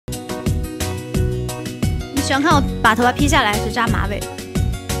喜欢看我把头发披下来还是扎马尾？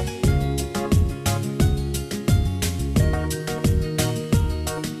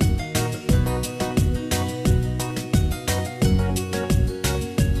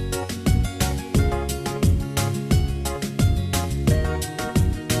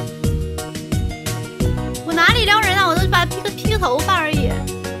我哪里撩人啊？我都是把它披个头发而已。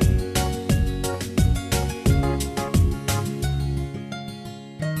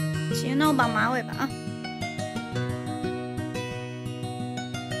行，那我绑马尾吧啊。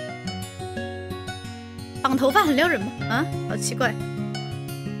绑头发很撩人吗？啊，好奇怪。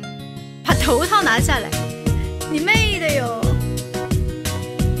把头套拿下来，你妹的哟！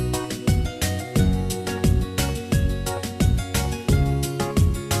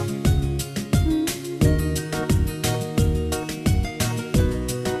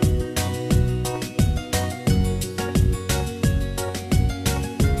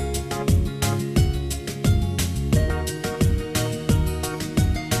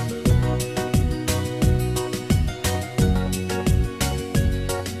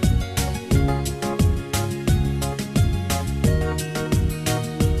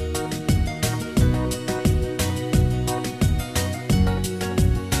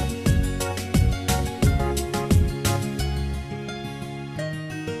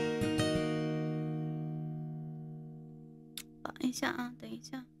等一下啊，等一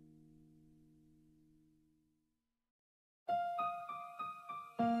下。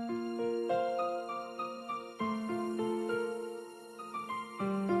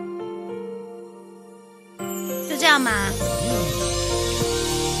就这样吧。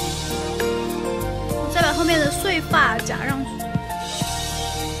再把后面的碎发夹上去。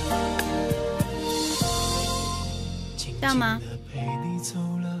这样吗？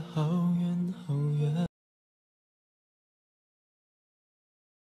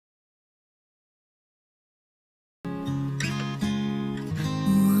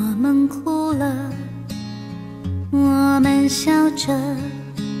我们哭了，我们笑着，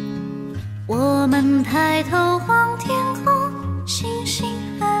我们抬头望天空，星星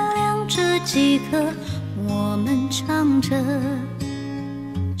还亮着几颗，我们唱着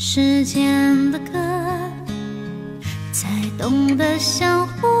时间的歌，才懂得相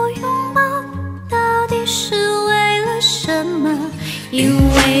互拥抱，到底是为了什么？因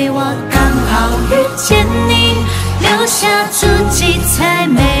为我刚好遇见你，留下足迹才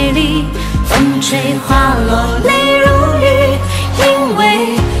美丽，风吹花落泪如雨，因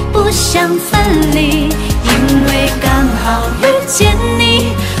为不想分离，因为刚好遇见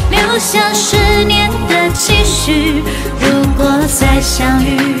你，留下10年的期许，如果再相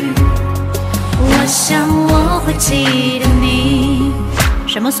遇，我想我会记得你。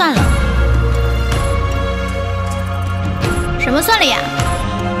什么算了？什么算了呀？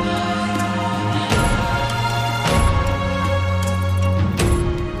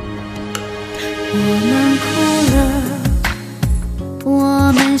我们哭了，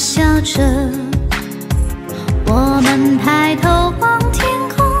我们笑着，我们抬头望天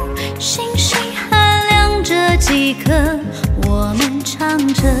空，星星还亮着几颗，我们唱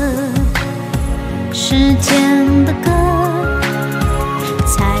着时间的歌，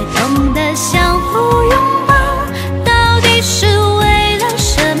才懂得相互拥抱，到底是为了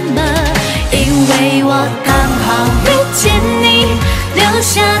什么？因为我刚好遇见你，留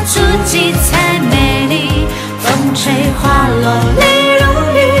下足迹才美丽，风吹花落泪如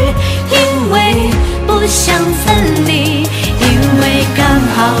雨，因为不想分离，因为刚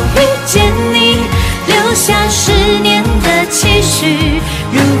好遇见你，留下10年的期许，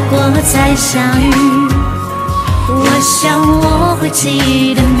如果再相遇，我想我会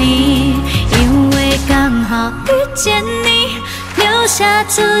记得你，因为刚好遇见你，留下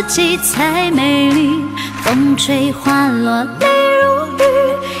足迹才美丽，风吹花落泪如雨，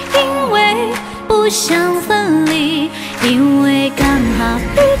因为不想分离，因为刚好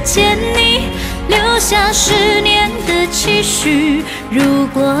遇见你，留下10年的期许，如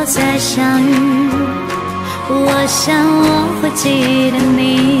果再相遇，我想我会记得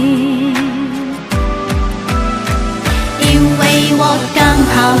你。因为我刚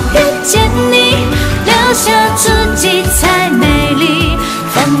好遇见你，留下足迹才美丽，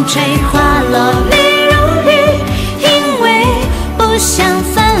风吹花落泪如雨，因为不想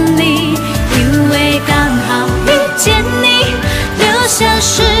分离，因为刚好遇见你，留下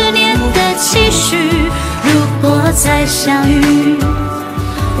10年的期许，如果再相遇，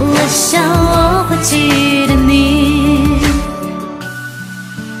我想我会记得你。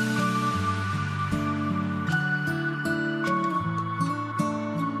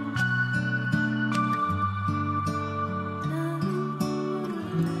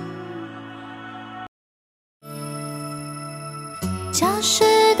家时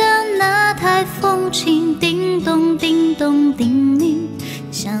的那台风琴，叮咚叮咚叮咛，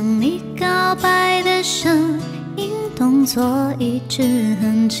向你告白的声音，动作一直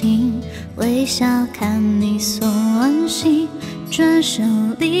很轻，微笑看你送完信，转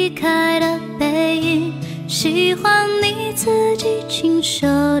身离开的背影，喜欢你自己亲手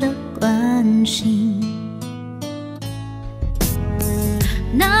的关心。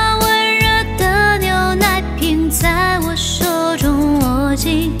那温热的牛奶瓶在我手中握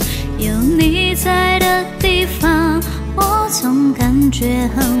紧，有你在的地方，我总感觉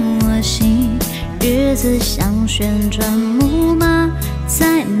很恶心。日子像旋转木马，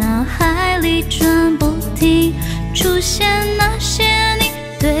在脑海里转不停，出现那些你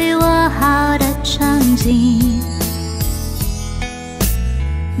对我好的场景。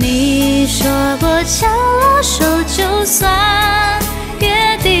你说过牵了手就算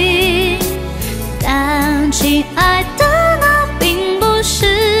约定，但亲爱的，那并不是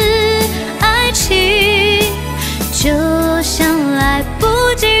爱情，就像来不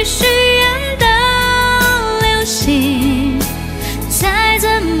及许愿的流星，再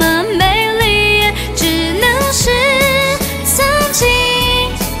怎么美丽也只能是曾经。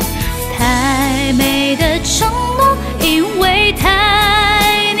太美的承诺，因为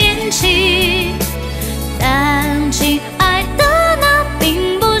太年轻，但亲爱的，那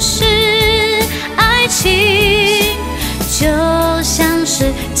并不是爱情，就像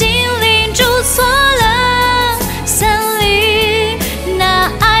是精灵住错了森林，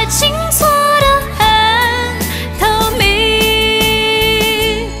那爱情错得很透明。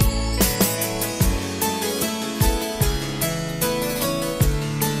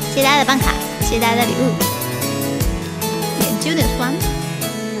谢谢大家的办卡，谢谢大家的礼物，眼睛有点酸。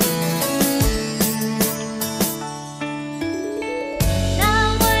那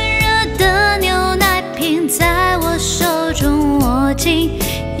温热的牛奶瓶在我手中握紧，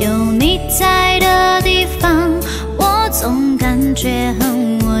有你在的地方，我总感觉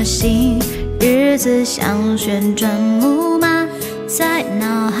很窝心。日子像旋转木马，在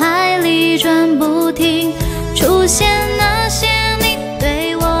脑海里转不停，出现那些你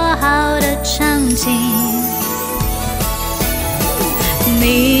对我好的场景。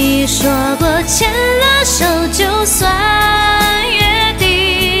你说过牵了手就算约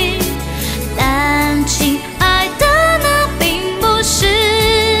定，但亲爱的，那并不是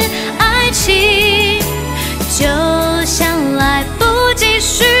爱情，就像来不及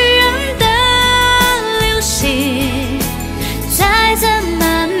许愿的流星，再怎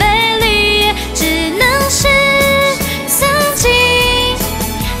么美丽也只能是曾经。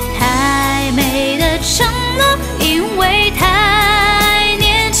太美的承诺，因为太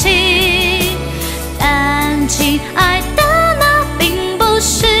年轻，但亲爱的，那并不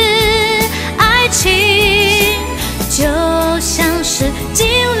是爱情，就像是精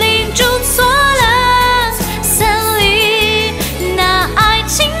灵住错了森林，那爱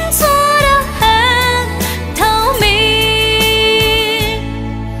情错得很透明。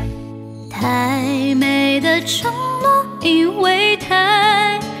太美的承诺，因为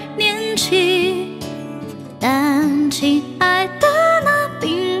太年轻，但亲爱的，那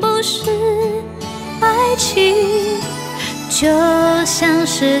并不是爱情，就像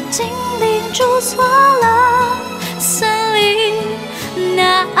是精灵住错了森林，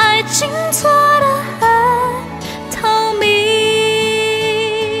那爱情错得很透明。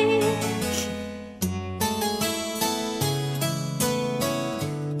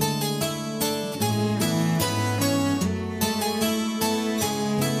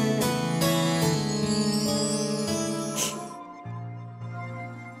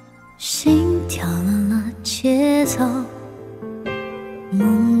心跳乱了节奏，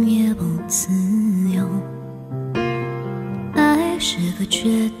梦也不自由。爱是个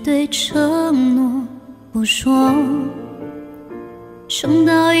绝对承诺，不说。撑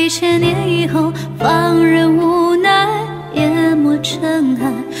到1000年以后，放任无奈，淹没尘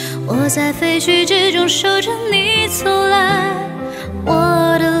埃。我在废墟之中守着你走来，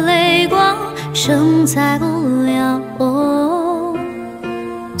我的泪光承载不了我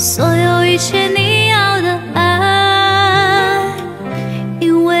所有一切你要的爱，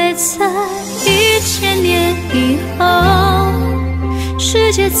因为在1000年以后，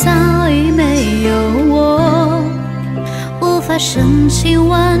世界早已没有我，无法深情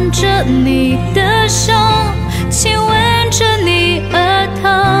挽着你的手，亲吻着你额头。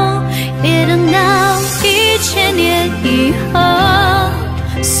别等到1000年以后，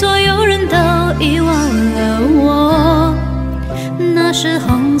所有人都遗忘了我，那是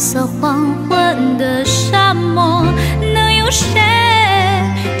红色黄昏的沙漠，能有谁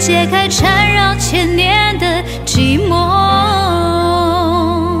解开缠绕1000年的寂寞？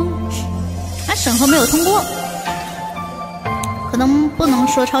审核没有通过，可能不能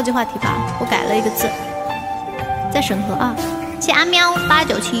说超级话题吧，我改了一个字，在审核啊。谢阿喵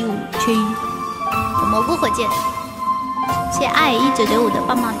89757，蘑菇火箭，谢爱1995的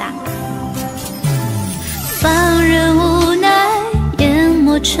棒棒哒。放任无奈，淹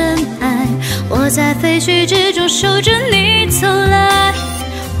没尘埃，我在废墟之中守着你走来，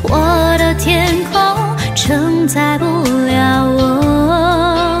我的天空承载不了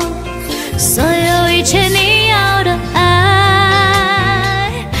我所有一切你要的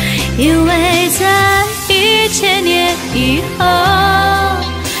爱，因为在1000年以后，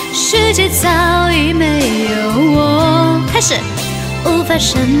世界早已没有我。开始。无法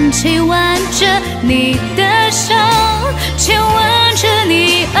深情挽着你的手，亲吻着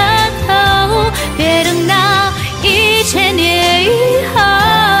你额头，别等到1000年以后，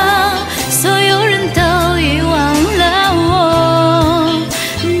所有人都遗忘了我。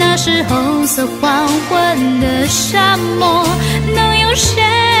那时红色黄昏的沙漠，能有谁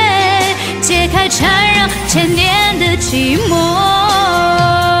解开缠绕1000年的寂寞？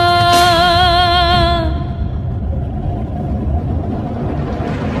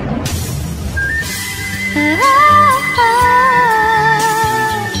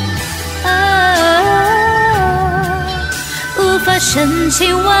无法深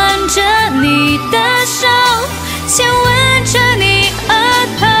情挽着你的手，亲吻着你额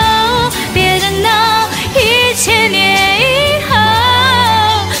头，别等到1000年以后，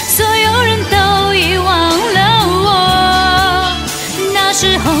所有人都遗忘了我。那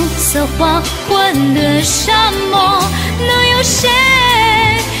是红色黄昏的沙漠，能有谁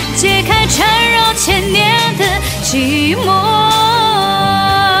解开缠绕1000年的寂寞？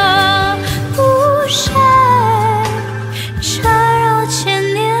谁缠绕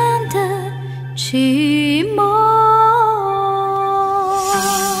1000年的寂寞？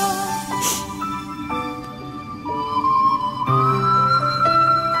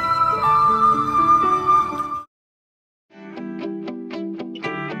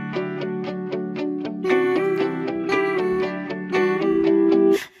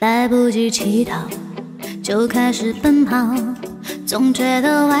来不及祈祷，就开始奔跑，总觉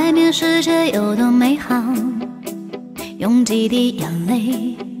得外面世界有多美好，用几滴眼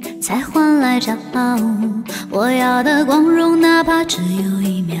泪才换来骄傲，我要的光荣哪怕只有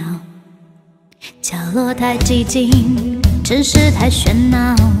1秒。角落太寂静，城市太喧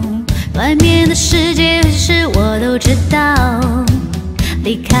闹，外面的世界是我都知道，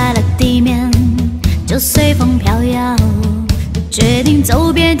离开了地面就随风飘摇，决定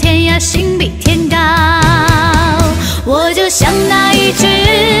走遍天涯，心比天高。我就像那一只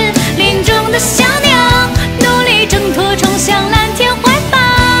林中的小鸟，努力挣脱，冲向蓝天怀抱，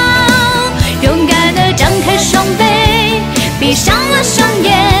勇敢地张开双臂，闭上了双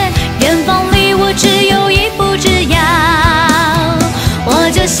眼，远方离我只有1步之遥。我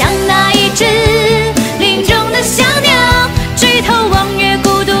就像那一只林中的小鸟，举头望月，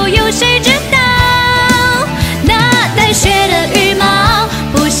孤独有谁知道？那带血的羽毛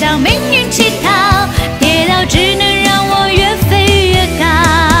不向命运乞讨，跌倒只能让我越飞越高。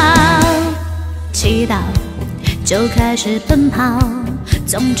祈祷就开始奔跑，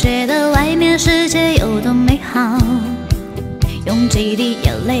总觉得外面世界有多美好，用几滴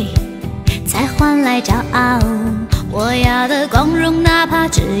眼泪才换来骄傲，我要的光荣哪怕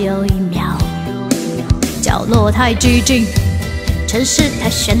只有1秒。角落太寂静，城市太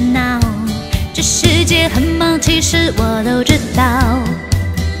喧闹，这世界很忙，其实我都知道，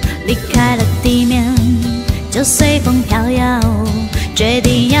离开了地面就随风飘摇，决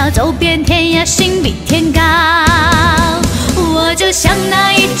定要走遍天涯，心比天高。我就像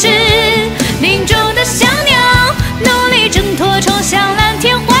那一只林中的小鸟，努力挣脱，冲向蓝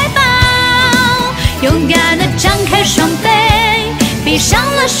天怀抱，勇敢地张开双臂，闭上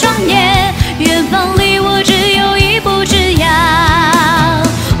了双眼，远方离我只有1步之遥。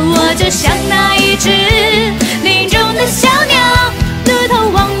我就像那一只林中的小鸟，低头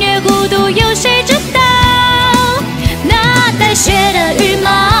望月，孤独有谁知道？那带血的羽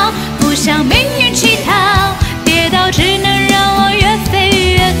毛不向命运乞讨，跌倒只能让我越飞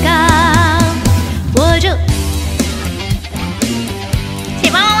越高。我就谢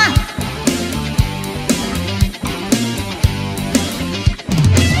棒棒棒。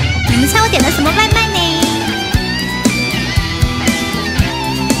你们猜我点的什么外卖呢？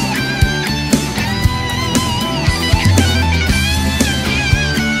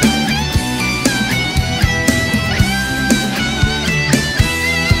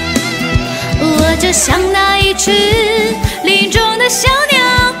我就像那一只林中的小鸟，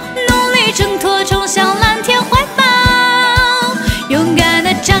努力挣脱，冲向蓝天怀抱，勇敢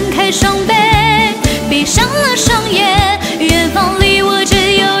地张开双臂，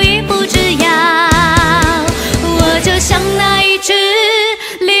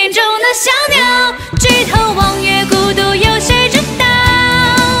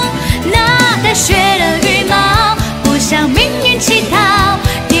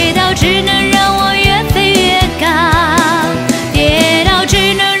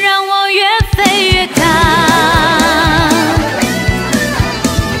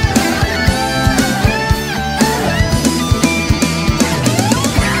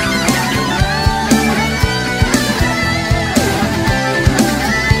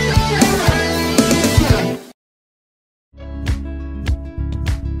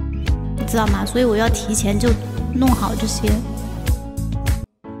知道吗？所以我要提前就弄好这些。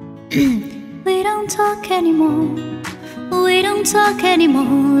We don't talk anymore. We don't talk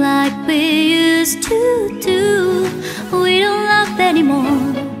anymore like we used to do. We don't love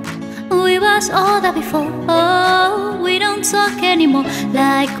anymore. We was all that before. Oh, we don't talk anymore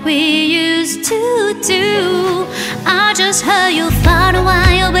like we used to do. I just heard you found the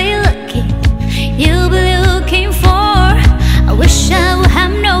one you'll be looking for. I wish I would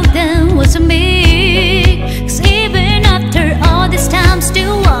have known then wasn't me. 'Cause even after all this time,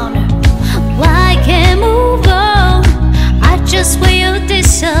 still wonder why I can't move on. I just want you this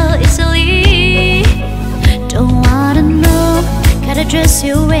so easily. Don't wanna know kind of dress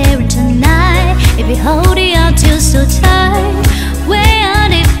you're wearing tonight. If you hold it out till so tight, where I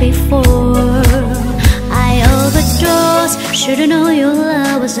did before. I overdosed, should've known your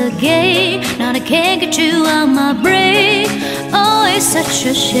love was a game. Now I can't get you out my brain. Oh, it's such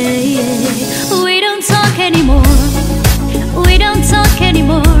a shame. We don't talk anymore. We don't talk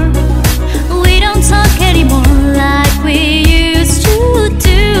anymore. We don't talk anymore like we used to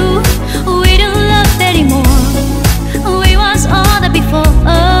do. We don't love anymore. We was all that before.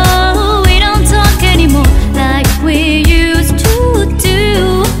 Oh, we don't talk anymore like we used to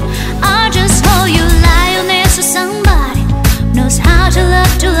do. I just hope you lie next to somebody knows how to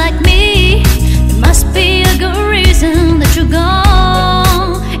love you like me. There must be a good reason that you're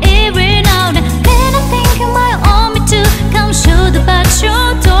gone. Every now and then I think you might want me to come shoot about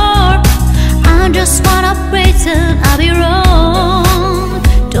your door. I just wanna pretend I'll be wrong.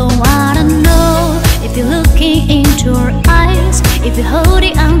 Don't wanna know if you're looking into her eyes, if you hold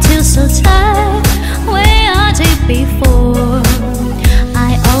it until so tight, where I did before.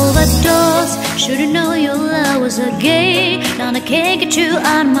 I overdosed, should've known your love was a game. Now I can't get you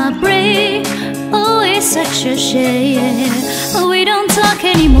out my brain. Oh, it's such a shame. We don't talk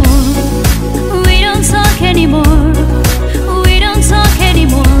anymore. We don't talk anymore. We don't talk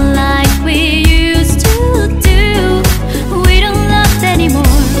anymore like we used to do. We don't love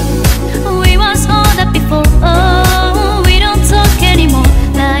anymore. We was all that before. Oh, we don't talk anymore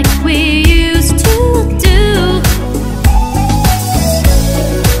like we used to do.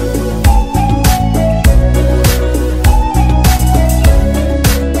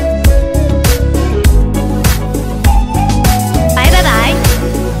 Bye bye bye。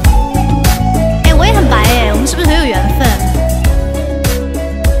哎，我也很白哎，我们是不是很有缘分？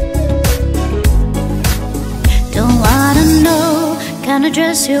 Don't wanna know kind of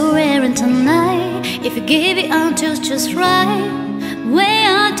dress you're wearing tonight. If you give it until it's just right, where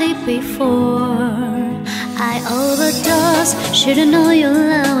I did before. I overdosed, should've known your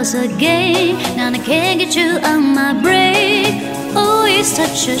love was a game. Now I can't get you out my brain. Oh, it's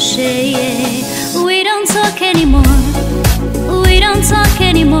such a shame. We don't talk anymore. We don't talk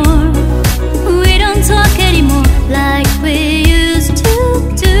anymore. We don't talk anymore like we used to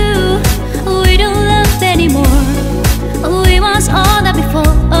do. We don't love anymore. We was all that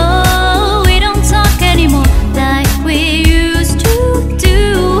before. Oh, we don't talk anymore like we used to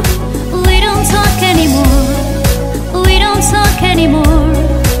do. We don't talk anymore. We don't talk anymore.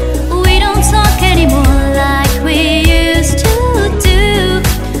 We don't talk anymore like we used to do.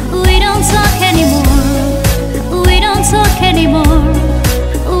 We don't talk anymore. We don't talk anymore.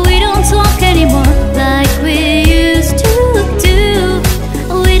 We don't talk anymore like we used to do.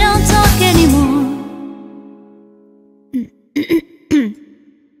 We don't talk anymore.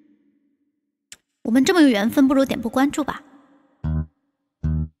 我们这么有缘分，不如点波关注吧，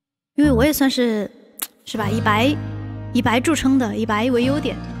因为我也算是吧，以白著称的，以白为优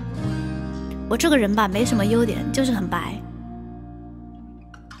点。我这个人吧，没什么优点，就是很白。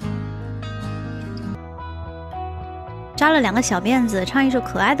扎了2个小辫子，唱一首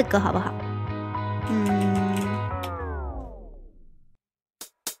可爱的歌好不好？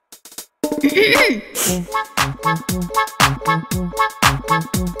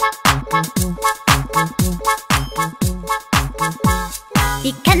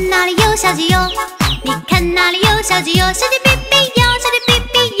你看那里有小鸡哟，你看那里有小鸡哟，小鸡哔哔哟，小鸡哔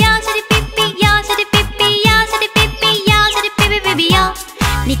哔哟，小鸡哔哔哟，小鸡哔哔哟，小鸡哔哔哟，小鸡哔哔哔哔哟。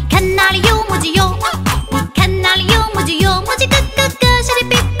你看那里有母鸡哟，你看那里有母鸡哟，母鸡咯咯咯，小鸡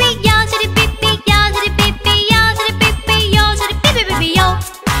哔哔哟，小鸡哔哔哟，小鸡哔哔哟，小鸡哔哔哟，小鸡哔哔哔哔哟。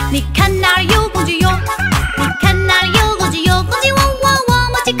你看那里有公鸡哟，你看那里有公鸡哟，公鸡汪汪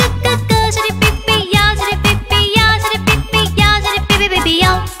汪，母鸡咯咯咯，小鸡哔哔哟，小鸡哔哔哟，小鸡哔哔哟，小鸡哔哔哔哔哟。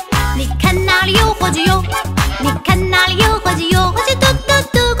你看那里有火鸡哟，你看那里有火鸡哟。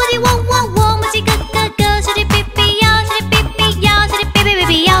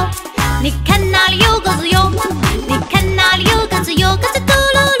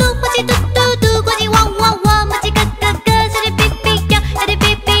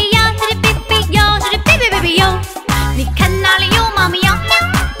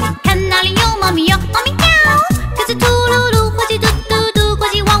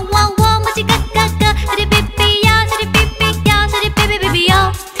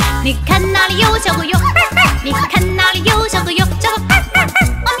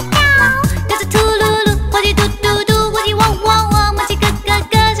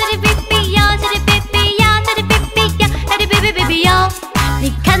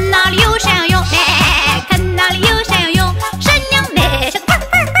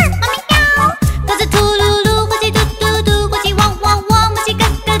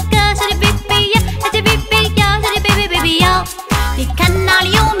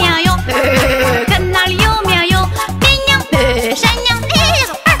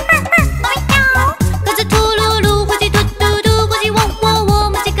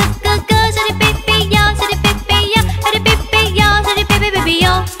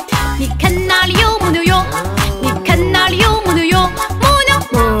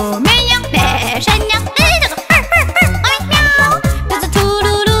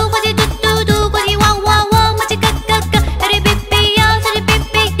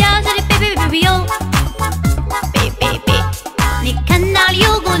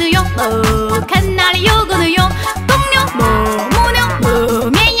牛，看哪里有公牛，公牛母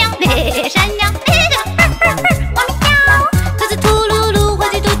牛绵羊山羊猫咪喵，鸽子吐噜噜，火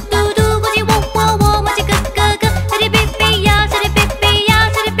鸡嘟嘟嘟，火鸡喔喔喔，母鸡咯咯咯，小鸡哔哔呀，小鸡哔哔呀，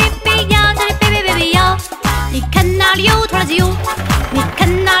小鸡哔哔呀，小鸡哔哔哔哔呀。你看哪里有拖拉机哟？你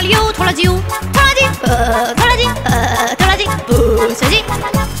看哪里有拖拉机哟？拖拉机拖拉机拖拉机不小鸡。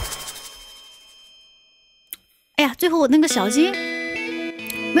哎呀，最后我那个小鸡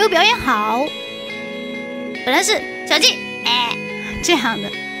没有表演好，本来是小鸡这样的。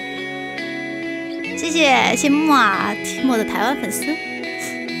谢谢木啊 Timo 的台湾粉丝，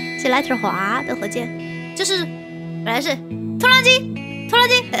谢谢 Lighter 华的火箭，就是本来是拖拉机拖拉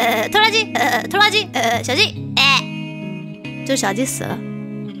机拖拉机拖拉机小鸡就小鸡死了，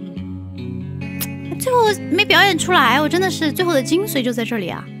最后没表演出来，我真的是最后的精髓就在这里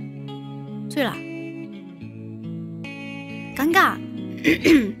啊，醉了，尴尬。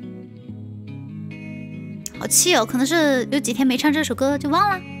好气哦，可能是有几天没唱这首歌就忘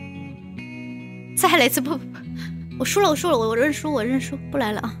了。再来一次，不，我输了，我认输，不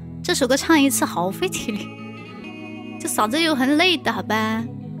来了啊！这首歌唱一次好费体力，这嗓子又很累的，好吧？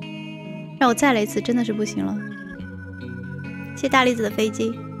让我再来一次，真的是不行了。谢谢大栗子的飞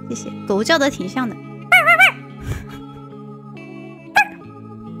机，谢谢。狗叫的挺像的。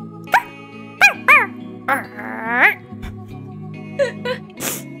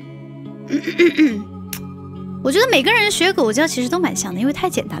我觉得每个人学狗叫其实都蛮像的，因为太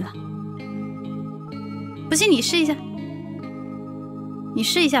简单了。不信你试一下，你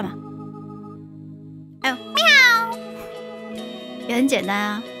试一下嘛。还有喵，也很简单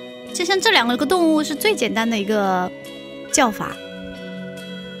啊。就像这两个动物是最简单的一个叫法。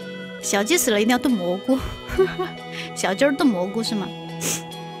小鸡死了一定要炖蘑菇，小鸡儿炖蘑菇是吗？